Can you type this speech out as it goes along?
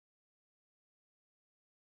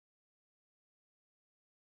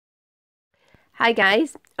Hi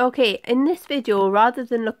guys. Okay, in this video, rather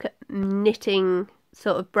than look at knitting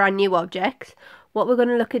sort of brand new objects, what we're going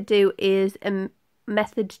to look at do is a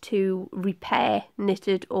method to repair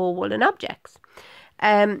knitted or woolen objects.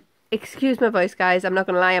 Excuse my voice guys, I'm not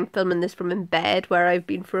going to lie, I'm filming this from in bed where I've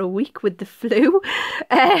been for a week with the flu.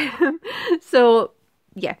 So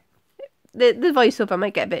yeah, the voiceover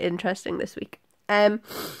might get a bit interesting this week.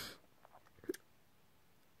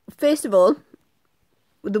 First of all,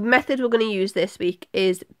 the method we're going to use this week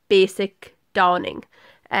is basic darning.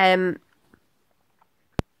 We're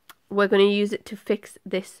going to use it to fix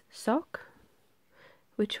this sock,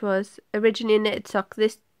 which was originally a knitted sock.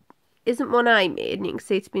 This isn't one I made, and you can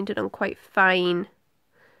see it's been done on quite fine.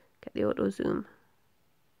 Get the auto zoom.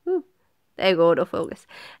 Ooh, there you go, autofocus.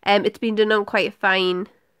 It's been done on quite a fine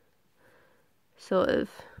sort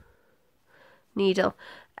of needle.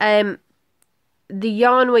 The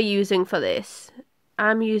yarn we're using for this,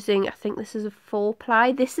 I'm using, I think this is a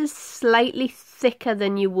 4-ply. This is slightly thicker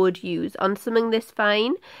than you would use on something this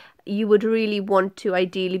fine. You would really want to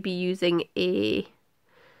ideally be using a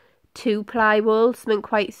 2-ply wool, something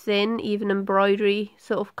quite thin, even embroidery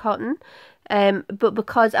sort of cotton. But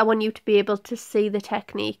because I want you to be able to see the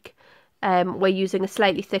technique, we're using a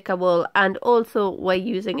slightly thicker wool, and also we're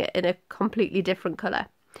using it in a completely different colour.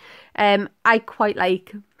 I quite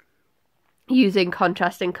like using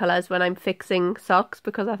contrasting colours when I'm fixing socks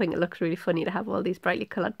because I think it looks really funny to have all these brightly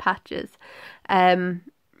coloured patches. But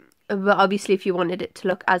obviously if you wanted it to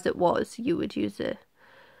look as it was, you would use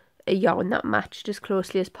a yarn that matched as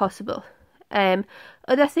closely as possible.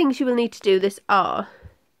 Other things you will need to do this are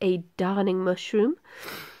a darning mushroom.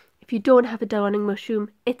 If you don't have a darning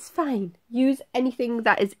mushroom, it's fine. Use anything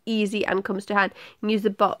that is easy and comes to hand. You can use the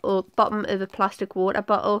bottom of a plastic water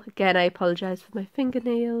bottle. Again, I apologise for my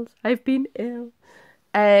fingernails. I've been ill.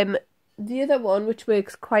 The other one, which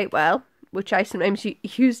works quite well, which I sometimes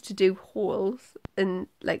use to do holes in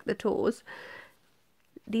like the toes.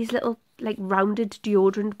 These little like rounded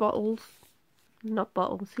deodorant bottles. Not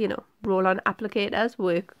bottles, you know, roll-on applicators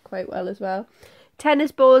work quite well as well.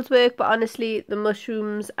 Tennis balls work, but honestly, the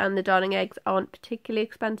mushrooms and the darning eggs aren't particularly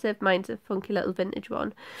expensive. Mine's a funky little vintage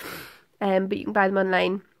one. But you can buy them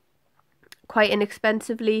online quite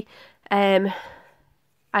inexpensively. I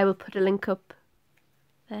will put a link up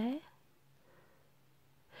there.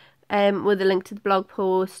 With a link to the blog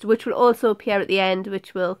post, which will also appear at the end,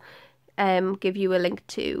 which will give you a link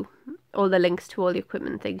to all the links to all the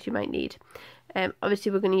equipment and things you might need.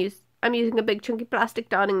 Obviously, I'm using a big chunky plastic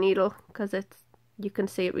darning needle because you can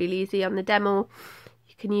see it really easy on the demo.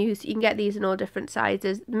 You can get these in all different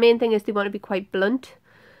sizes. The main thing is they want to be quite blunt.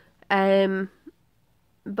 But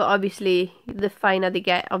obviously the finer they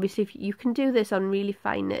get, obviously if you can do this on really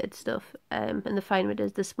fine knitted stuff, and the finer it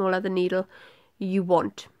is, the smaller the needle you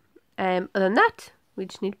want. Other than that, we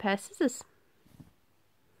just need a pair of scissors.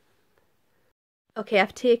 Okay,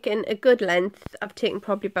 I've taken a good length. I've taken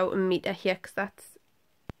probably about 1 metre here because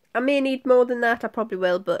I may need more than that, I probably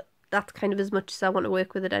will, but that's kind of as much as I want to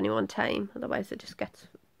work with at any one time. Otherwise it just gets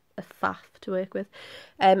a faff to work with.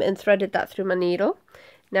 And threaded that through my needle.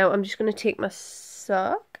 Now I'm just going to take my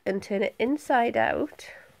sock and turn it inside out.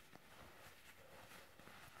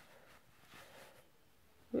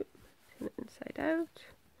 Turn it inside out.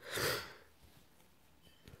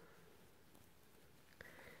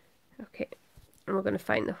 Okay, and we're going to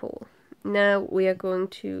find the hole. Now we are going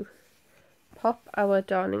to pop our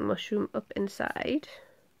darning mushroom up inside.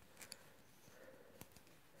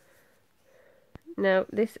 Now,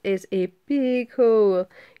 this is a big hole.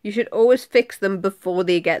 You should always fix them before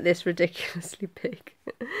they get this ridiculously big.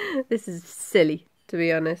 This is silly, to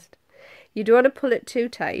be honest. You don't want to pull it too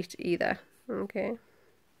tight either. Okay.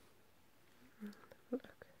 Look.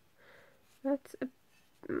 That's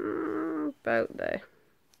about there.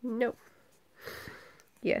 No.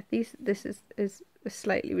 Yeah, this is a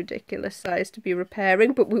slightly ridiculous size to be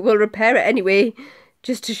repairing, but we will repair it anyway,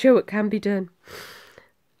 just to show it can be done.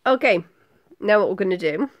 Okay. Now what we're going to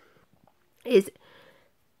do is,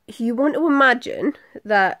 if you want to imagine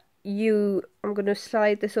that I'm going to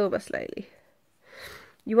slide this over slightly.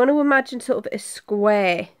 You want to imagine sort of a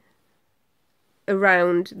square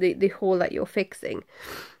around the hole that you're fixing.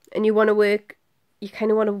 And you kind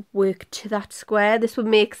of want to work to that square. This will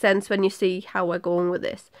make sense when you see how we're going with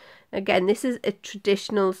this. Again, this is a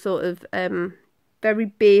traditional sort of very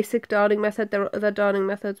basic darning method. There are other darning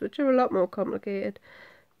methods which are a lot more complicated.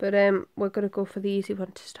 But we're going to go for the easy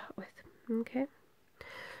one to start with, okay?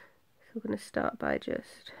 So we're going to start by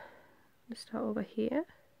start over here.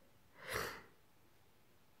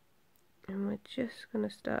 And we're just going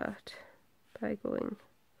to start by going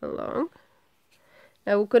along.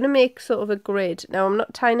 Now we're going to make sort of a grid. Now I'm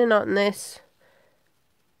not tying a knot in this,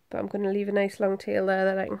 but I'm going to leave a nice long tail there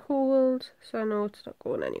that I can hold, so I know it's not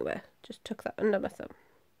going anywhere. Just tuck that under my thumb.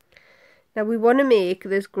 Now we want to make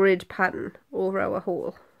this grid pattern over our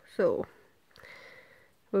hole. So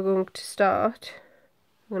we're going to start,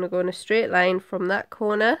 we're going to go in a straight line from that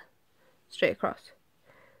corner straight across.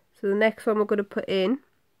 So the next one we're going to put in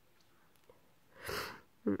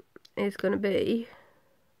is going to be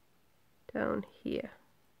down here.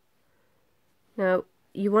 Now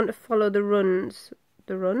you want to follow the rows.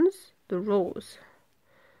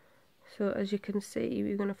 So as you can see,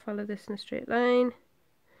 we're going to follow this in a straight line,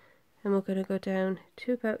 and we're going to go down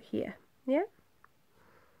to about here. Yeah.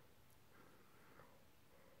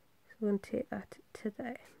 So we're going to take that to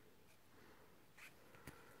there.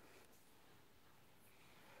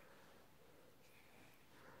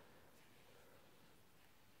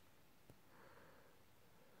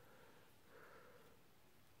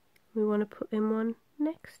 We want to put in one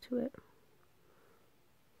next to it.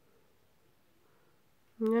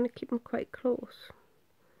 I'm going to keep them quite close.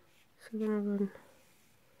 So we're going to run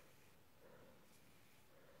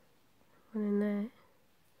one in there.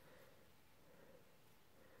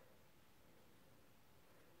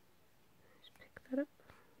 Just pick that up.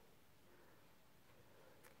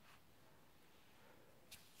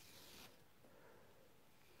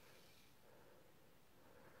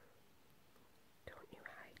 Don't you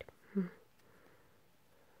hide.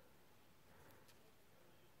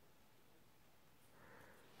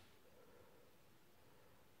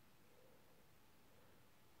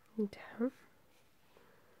 Down.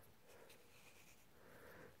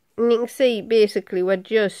 And you can see basically we're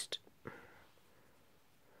just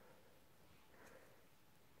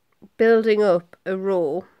building up a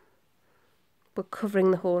row but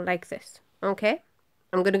covering the hole like this. Okay,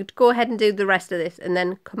 I'm going to go ahead and do the rest of this and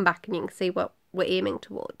then come back and you can see what we're aiming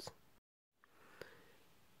towards.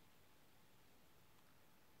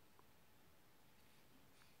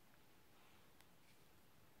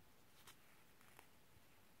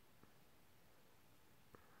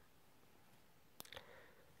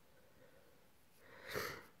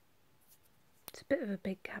 It's a bit of a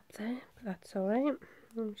big gap there, but that's alright.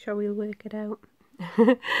 I'm sure we'll work it out.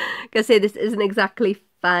 Like I say, this isn't exactly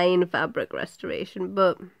fine fabric restoration,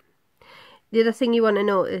 but the other thing you want to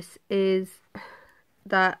notice is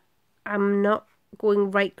that I'm not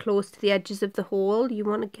going right close to the edges of the hole. You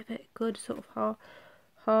want to give it a good sort of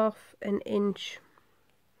half an inch.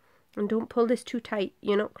 And don't pull this too tight.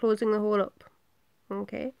 You're not closing the hole up.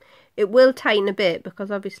 Okay. It will tighten a bit because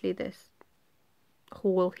obviously this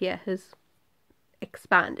hole here has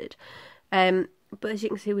expanded. But as you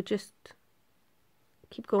can see, we just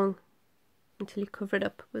keep going until you cover it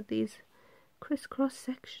up with these crisscross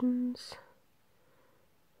sections.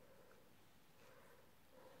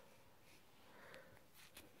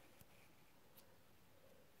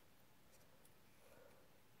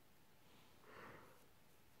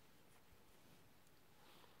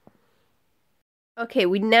 Okay,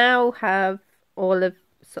 we now have all of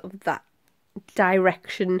sort of that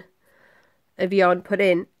direction of yarn put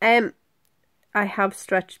in. I have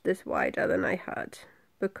stretched this wider than I had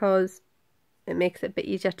because it makes it a bit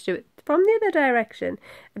easier to do it from the other direction.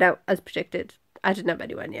 Now, as predicted, I didn't have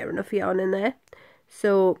anywhere near enough yarn in there.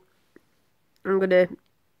 So I've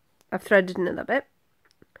threaded another bit.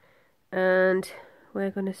 And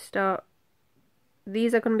we're going to start,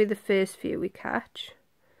 these are going to be the first few we catch.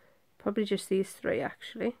 Probably just these three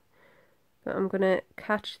actually. But I'm going to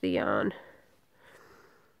catch the yarn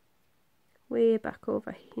way back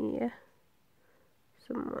over here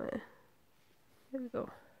somewhere. There we go.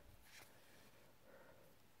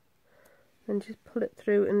 And just pull it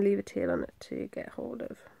through and leave a tail on it to get hold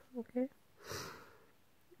of. Okay.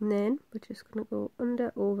 And then we're just going to go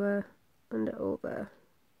under, over, under, over,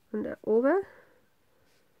 under, over.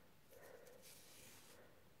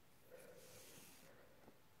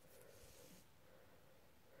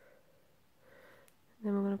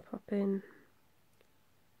 Then we're going to pop in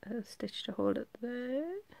a stitch to hold it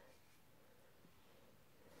there.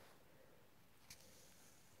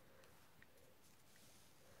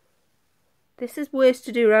 This is worse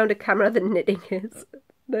to do around a camera than knitting is.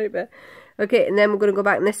 Nightmare. Okay, and then we're going to go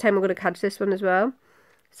back, and this time we're going to catch this one as well.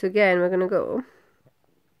 So again, we're going to go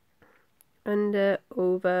under,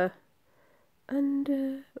 over,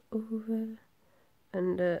 under, over,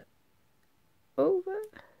 under, over.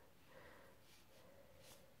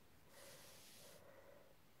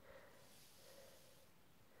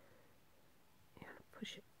 You want to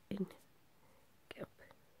push it in. Get up.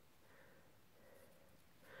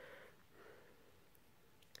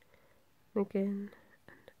 Again.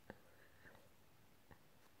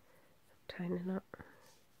 kind of not.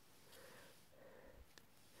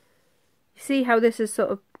 You see how this is sort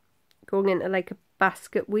of going into like a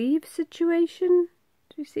basket weave situation?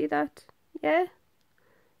 Do you see that? Yeah?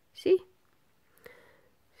 See?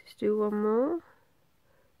 Just do one more.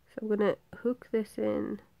 So I'm going to hook this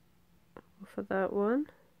in for that one.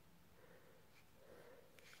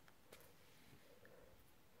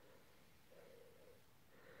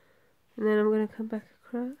 And then I'm going to come back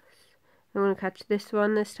across. I'm going to catch this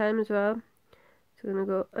one this time as well. So I'm going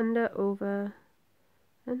to go under, over,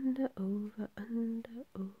 under, over, under,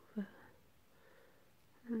 over,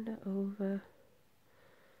 under, over,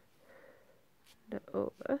 under,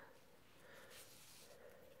 over.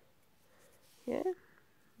 Yeah.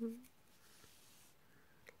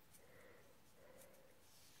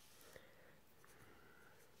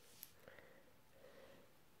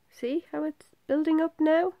 See how it's building up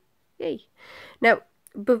now? Yay. Now,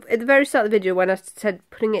 but at the very start of the video when I said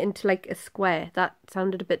putting it into like a square, that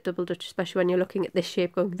sounded a bit double Dutch, especially when you're looking at this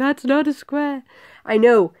shape going, that's not a square. I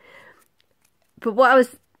know. But what I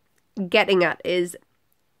was getting at is,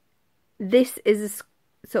 this is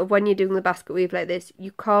sort of when you're doing the basket weave like this,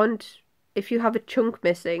 you can't, if you have a chunk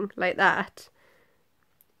missing like that,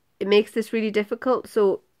 it makes this really difficult.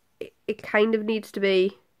 So it kind of needs to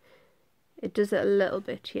be, it does it a little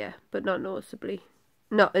bit here, but not noticeably.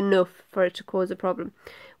 Not enough for it to cause a problem.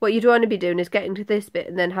 What you don't want to be doing is getting to this bit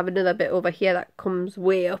and then have another bit over here that comes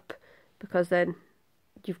way up, because then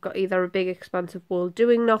you've got either a big expansive wool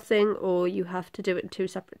doing nothing, or you have to do it in two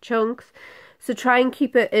separate chunks. So try and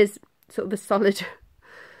keep it as sort of a solid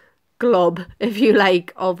glob, if you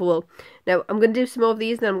like, of wool. Now I'm going to do some more of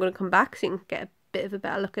these and then I'm going to come back so you can get a bit of a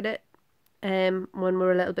better look at it when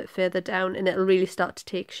we're a little bit further down and it'll really start to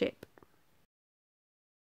take shape.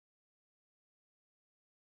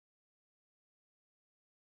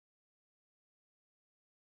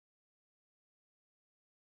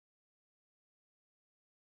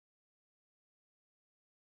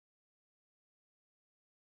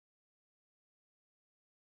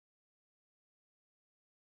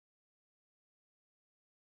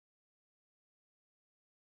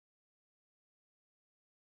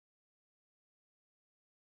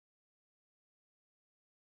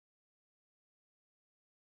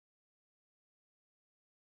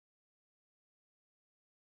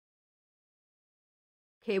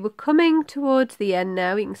 Okay, we're coming towards the end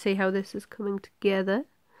now. You can see how this is coming together.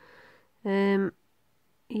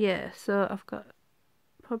 Yeah, so I've got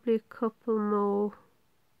probably a couple more of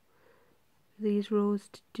these rows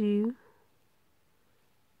to do.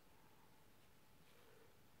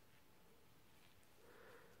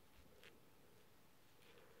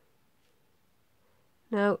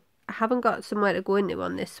 Now, I haven't got somewhere to go into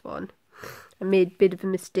on this one. I made a bit of a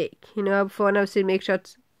mistake. You know, before when I was saying make sure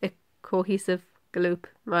it's a cohesive galoop,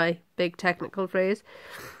 my big technical phrase.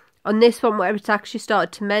 On this one, where it's actually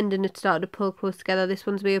started to mend and it started to pull close together, this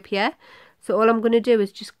one's way up here. So all I'm going to do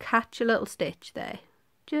is just catch a little stitch there,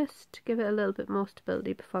 just to give it a little bit more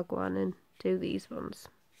stability before I go on and do these ones.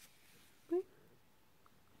 There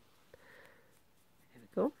we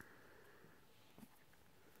go.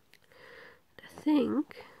 I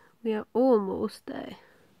think we are almost there.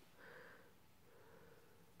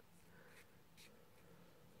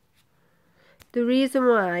 The reason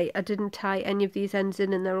why I didn't tie any of these ends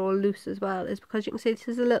in and they're all loose as well is because you can see this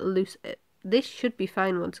is a little loose. This should be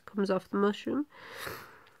fine once it comes off the mushroom.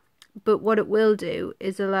 But what it will do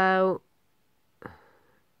is allow...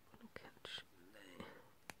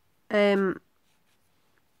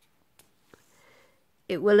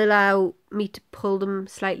 it will allow me to pull them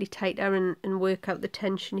slightly tighter and work out the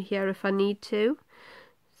tension here if I need to.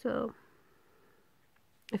 So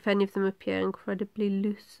if any of them appear incredibly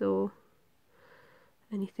loose or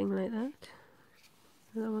anything like that,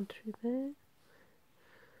 that one through there.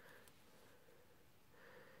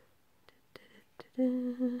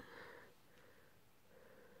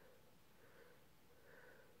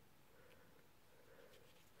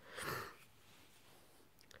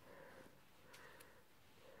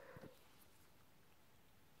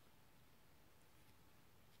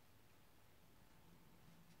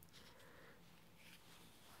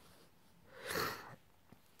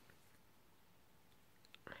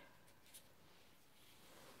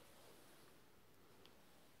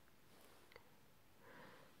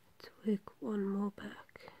 Work one more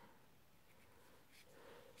back.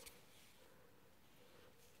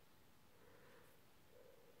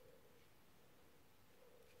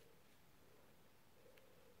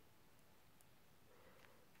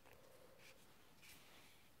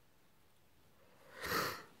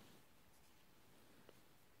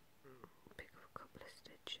 Pick up a couple of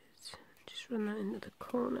stitches, just run that into the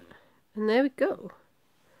corner And there we go.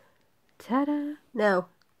 Ta-da! Now,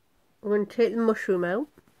 we're going to take the mushroom out.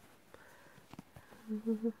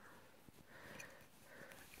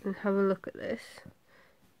 And have a look at this.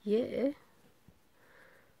 Yeah.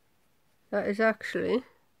 That is actually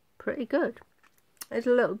pretty good. It's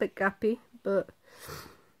a little bit gappy, but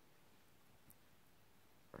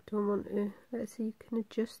I don't want to. Let's see, you can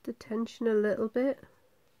adjust the tension a little bit.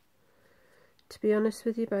 To be honest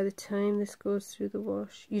with you, by the time this goes through the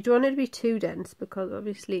wash, you don't want it to be too dense because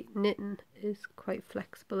obviously knitting is quite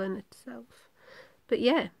flexible in itself. But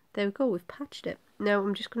yeah, there we go, we've patched it. Now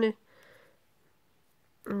I'm gonna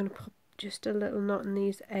pop just a little knot in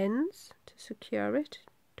these ends to secure it.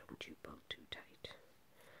 Don't you pull too tight.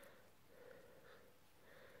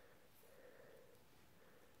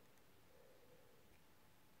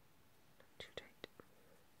 Not too tight.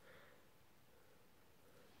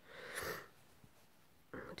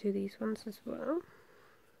 I'll do these ones as well.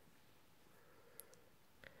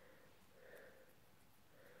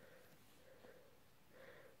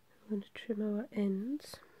 I'm going to trim our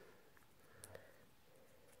ends.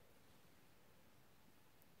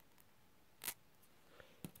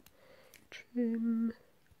 Trim.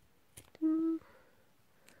 And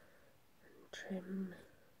trim.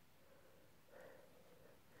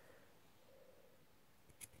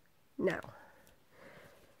 Now,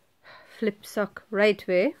 flip sock right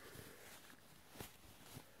way.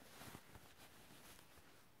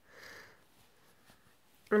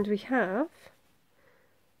 And we have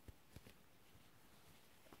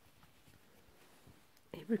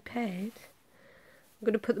it repaired. I'm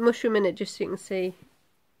going to put the mushroom in it just so you can see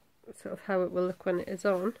sort of how it will look when it is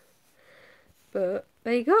on. But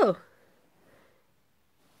there you go.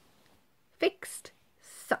 Fixed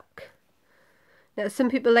sock. Now some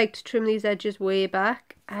people like to trim these edges way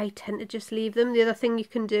back. I tend to just leave them. The other thing you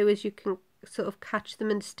can do is you can sort of catch them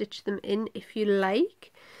and stitch them in if you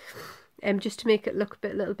like. Just to make it look a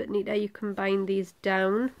little bit neater, you can bind these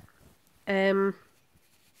down. So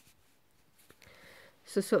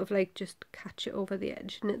sort of like just catch it over the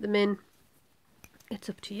edge and knit them in. It's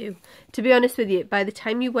up to you. To be honest with you, by the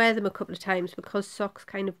time you wear them a couple of times, because socks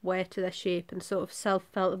kind of wear to their shape and sort of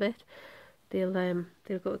self-felt a bit, they'll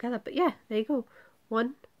go together. But yeah, there you go.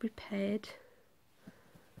 One repaired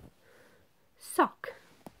sock.